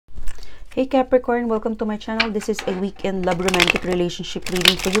Hey Capricorn, welcome to my channel. This is a weekend love romantic relationship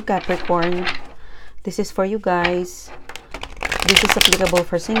reading for you, Capricorn. This is for you guys. This is applicable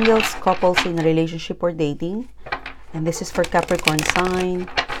for singles, couples in a relationship or dating. And this is for Capricorn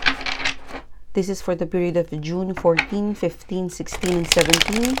sign. This is for the period of June 14, 15, 16, and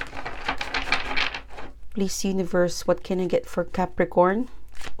 17. Please, universe, what can I get for Capricorn?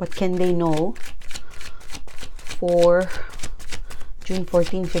 What can they know for June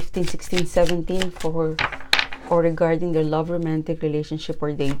 14, 15, 16, 17 for or regarding their love, romantic relationship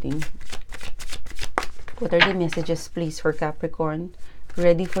or dating? What are the messages, please, for Capricorn?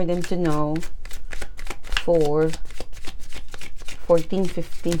 Ready for them to know for 14,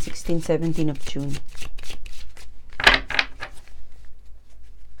 15, 16, 17 of June.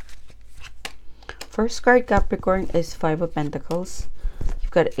 First card, Capricorn, is 5 of Pentacles.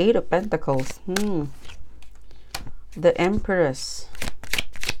 You've got 8 of Pentacles. The Empress.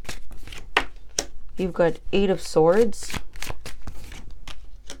 You've got 8 of Swords.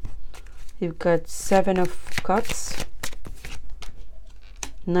 You've got 7 of Cups.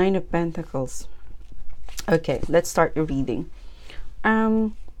 9 of Pentacles. Okay, let's start the reading.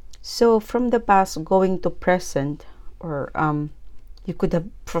 So from the past going to present, or you could have,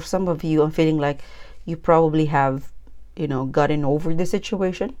 for some of you, I'm feeling like you probably have, gotten over the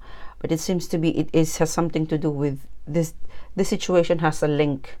situation, but it seems to be has something to do with this. This situation has a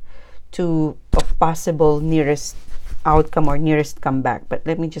link to a possible nearest outcome or nearest comeback. But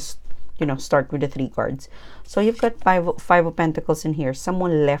let me just start with the 3 cards. So you've got five of Pentacles in here.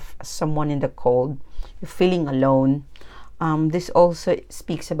 Someone left someone in the cold. You're feeling alone. This also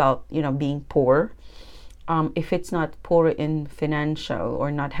speaks about being poor. If it's not poor in financial,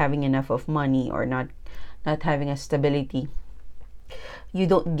 or not having enough of money, or not having a stability, you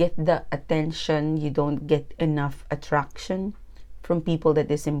don't get the attention, you don't get enough attraction from people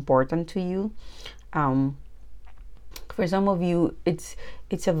that is important to you. For some of you, it's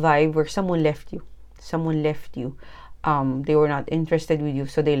a vibe where someone left you. They were not interested with you,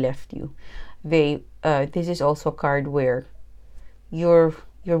 so they left you. This is also a card where you're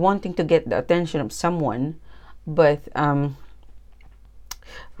wanting to get the attention of someone, but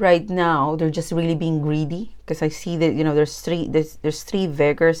right now they're just really being greedy, because I see that there's 3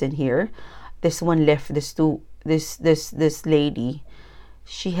 beggars in here. This one left this lady.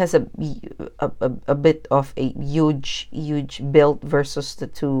 She has a bit of a huge build versus the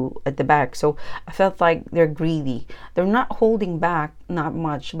 2 at the back. So I felt like they're greedy. They're not holding back, not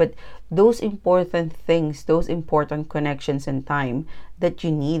much, but those important things, those important connections and time that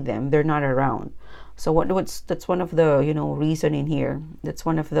you need them, they're not around. So that's one of the reason in here. That's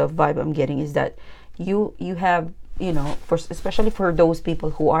one of the vibe I'm getting, is that you have especially for those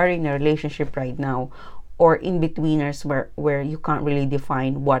people who are in a relationship right now, or in betweeners where you can't really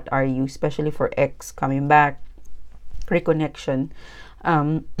define what are you, especially for ex coming back, reconnection.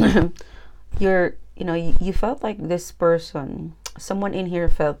 You felt like this person, someone in here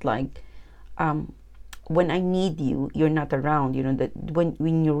felt like, when I need you, you're not around. That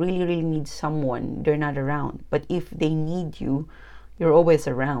when you really need someone, they're not around. But if they need you, you're always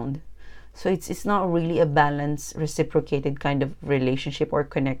around. So it's not really a balanced, reciprocated kind of relationship or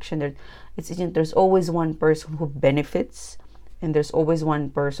connection. There's always one person who benefits, and there's always one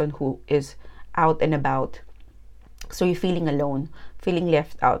person who is out and about. So you're feeling alone, feeling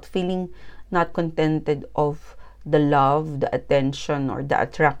left out, feeling not contented of the love, the attention, or the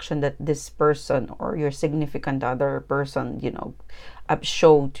attraction that this person or your significant other person,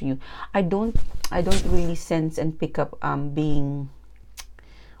 show to you. I don't really sense and pick up being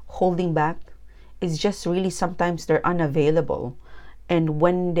holding back. It's just really sometimes they're unavailable, and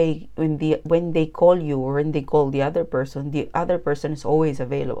when they call you, or when they call the other person is always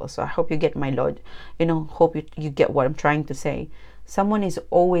available. So I hope you get my Lord, hope you get what I'm trying to say. Someone is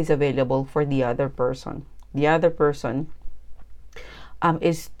always available for the other person. The other person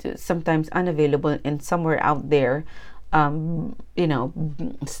is sometimes unavailable, and somewhere out there,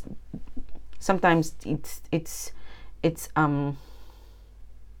 sometimes it's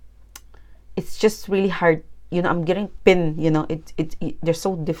just really hard. I'm getting pinned. They're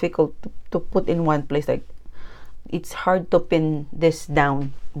so difficult to put in one place. Like, it's hard to pin this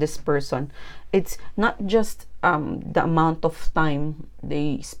down, this person. It's not just the amount of time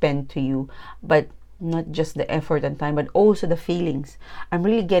they spend to you, but not just the effort and time, but also the feelings. I'm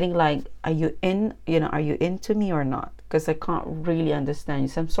really getting like, are you into me or not? Because I can't really understand.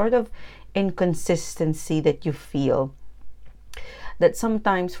 Some sort of inconsistency that you feel, that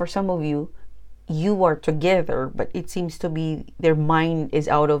sometimes for some of you, you are together, but it seems to be their mind is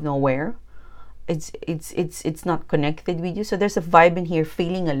out of nowhere. It's not connected with you. So there's a vibe in here,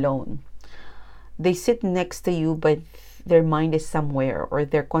 feeling alone. they sit next to you, but their mind is somewhere, or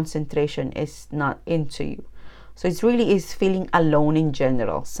their concentration is not into you. So it really is feeling alone in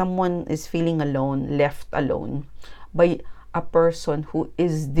general. Someone is feeling alone, left alone by a person who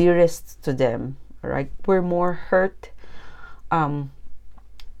is dearest to them. Right? We're more hurt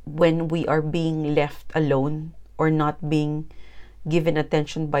when we are being left alone or not being given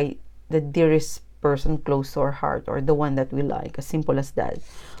attention by the dearest person close to our heart, or the one that we like. As simple as that.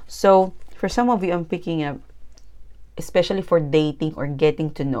 So for some of you, I'm picking up, especially for dating or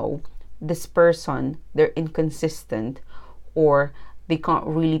getting to know this person, they're inconsistent, or they can't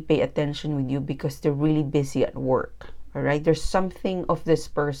really pay attention with you because they're really busy at work. All right, there's something of this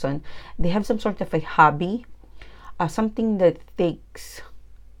person. They have some sort of a hobby, something that takes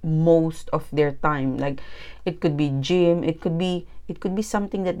most of their time. Like it could be gym, it could be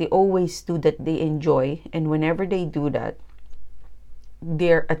something that they always do that they enjoy, and whenever they do that,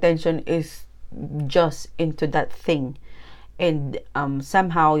 their attention is just into that thing. And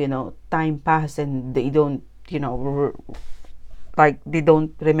somehow, time passes and they don't, like they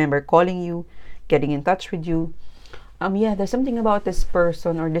don't remember calling you, getting in touch with you. Yeah, there's something about this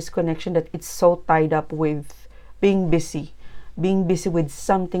person or this connection that it's so tied up with being busy with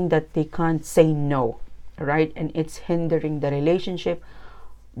something that they can't say no, right? And it's hindering the relationship,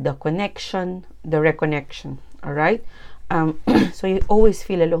 the connection, the reconnection, all right? So you always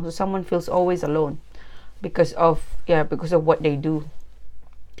feel alone. So someone feels always alone because of what they do.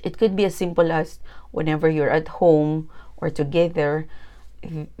 It could be as simple as whenever you're at home or together,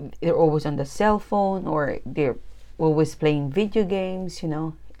 they're always on the cell phone, or they're always playing video games,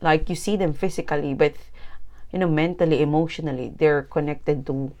 like you see them physically, but mentally, emotionally, they're connected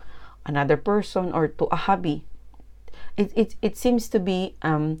to another person or to a hobby. It seems to be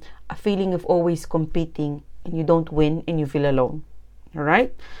a feeling of always competing, and you don't win and you feel alone. All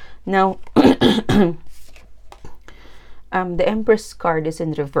right, now the Empress card is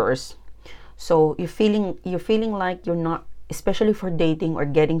in reverse, so you're feeling like you're not, especially for dating or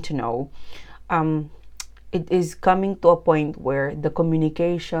getting to know. It is coming to a point where the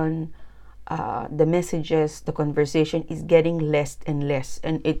communication, the messages, the conversation is getting less and less,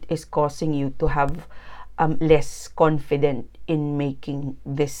 and it is causing you to have less confident in making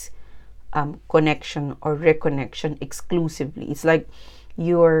this connection or reconnection exclusively. It's like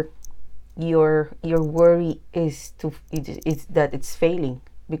your worry is that it's failing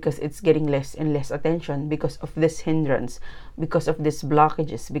because it's getting less and less attention because of this hindrance, because of these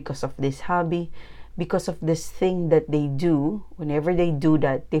blockages, because of this hobby, because of this thing that they do. Whenever they do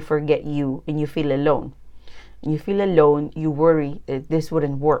that, they forget you and you feel alone. And you feel alone, you worry that this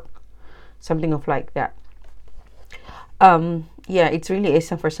wouldn't work. Something of like that. Yeah, it really is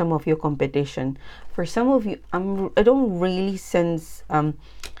for some of you competition. For some of you, I don't really sense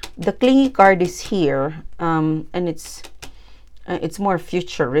the clingy card is here, and it's more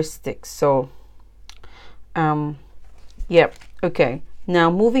futuristic. So yeah, okay.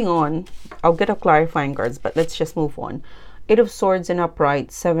 Now, moving on, I'll get a clarifying cards, but let's just move on. 8 of Swords and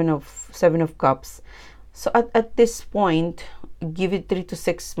upright, 7 of Cups. So at this point, give it 3 to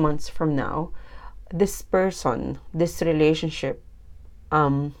 6 months from now, this person, this relationship,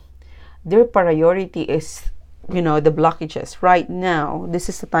 their priority is, the blockages. Right now, this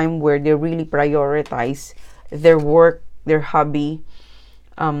is the time where they really prioritize their work, their hobby,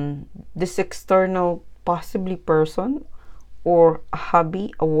 this external, possibly person, or a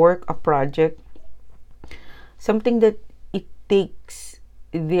hobby, a work, a project, something that it takes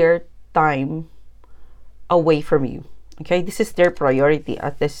their time away from you. Okay, this is their priority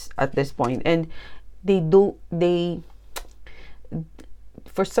at this point, and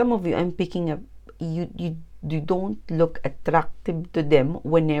for some of you, I'm picking up, you don't look attractive to them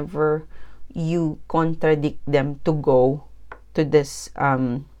whenever you contradict them to go to this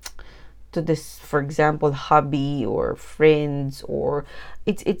for example, hobby or friends, or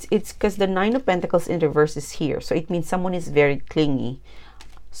it's because the 9 of Pentacles in reverse is here, so it means someone is very clingy.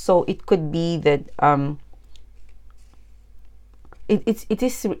 So it could be that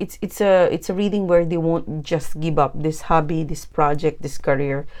it's a reading where they won't just give up this hobby, this project, this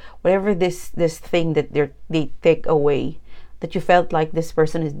career, whatever this thing that they take away, that you felt like this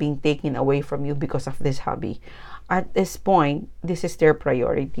person is being taken away from you because of this hobby. At this point, this is their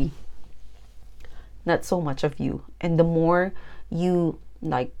priority, not so much of you. And the more you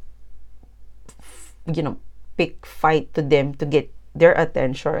fight to them to get their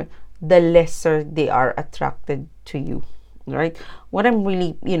attention, the lesser they are attracted to you. Right? What I'm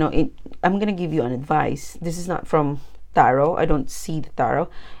really, I'm gonna give you an advice. This is not from tarot. I don't see the tarot.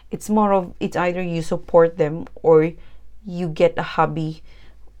 It's more of, it's either you support them or you get a hobby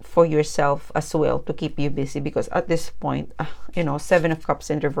for yourself as well to keep you busy, because at this point, Seven of Cups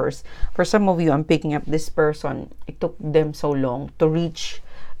in reverse, for some of you, I'm picking up this person, it took them so long to reach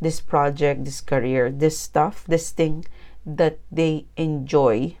this project, this career, this stuff, this thing that they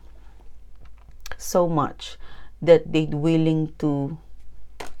enjoy so much that they're willing to,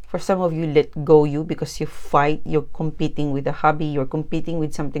 for some of you, let go you, because you fight, you're competing with a hobby, you're competing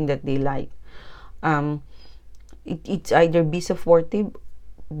with something that they like. It's either be supportive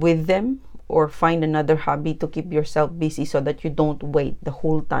with them or find another hobby to keep yourself busy, so that you don't wait the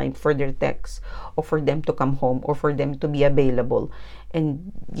whole time for their texts or for them to come home or for them to be available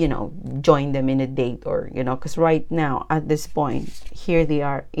and join them in a date, or because right now at this point, here they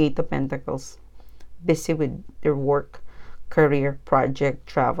are, 8 of Pentacles, busy with their work, career, project,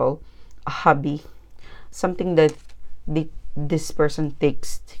 travel, a hobby, something that this person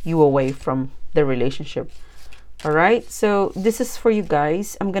takes you away from the relationship. All right, so this is for you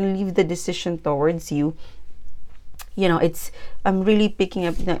guys. I'm gonna leave the decision towards you. I'm really picking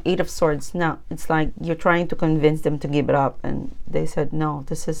up the 8 of Swords now. It's like you're trying to convince them to give it up, and they said no.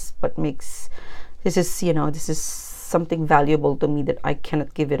 This is something valuable to me that I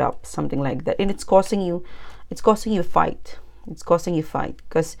cannot give it up. Something like that, and it's causing you fight. It's causing you fight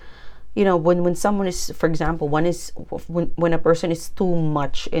because when someone is, for example, when a person is too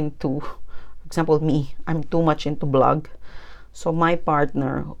much into, for example, me, I'm too much into blog, so my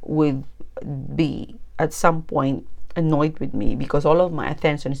partner would be at some point annoyed with me because all of my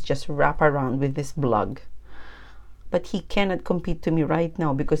attention is just wrapped around with this blog. But he cannot compete to me right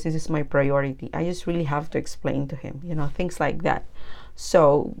now because this is my priority. I just really have to explain to him, things like that.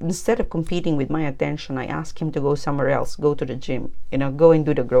 So instead of competing with my attention, I ask him to go somewhere else, go to the gym, go and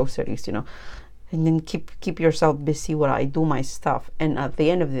do the groceries, and then keep yourself busy while I do my stuff. And at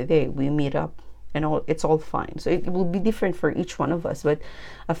the end of the day, we meet up and it's all fine. So it will be different for each one of us. But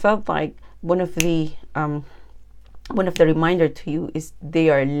I felt like one of the reminder to you is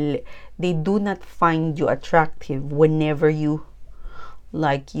they do not find you attractive whenever you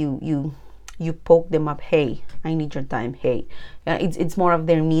poke them up. Hey, I need your time. Hey, it's more of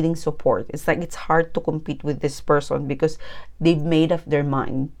their needing support. It's like it's hard to compete with this person because they've made up their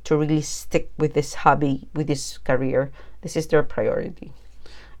mind to really stick with this hobby, with this career. This is their priority.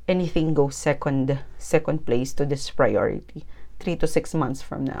 Anything goes second place to this priority 3 to 6 months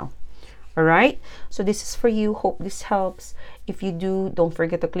from now. All right, so this is for you. Hope this helps. If you do, don't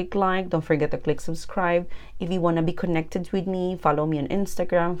forget to click like, don't forget to click subscribe. If you want to be connected with me, follow me on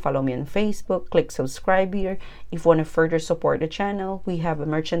Instagram, follow me on Facebook, click subscribe here. If you want to further support the channel, we have a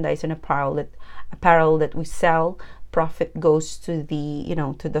merchandise and apparel that we sell. Profit goes to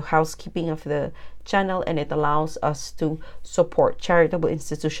the housekeeping of the channel, and it allows us to support charitable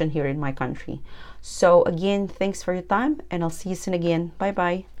institution here in my country. So again, thanks for your time, and I'll see you soon again. Bye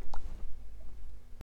bye.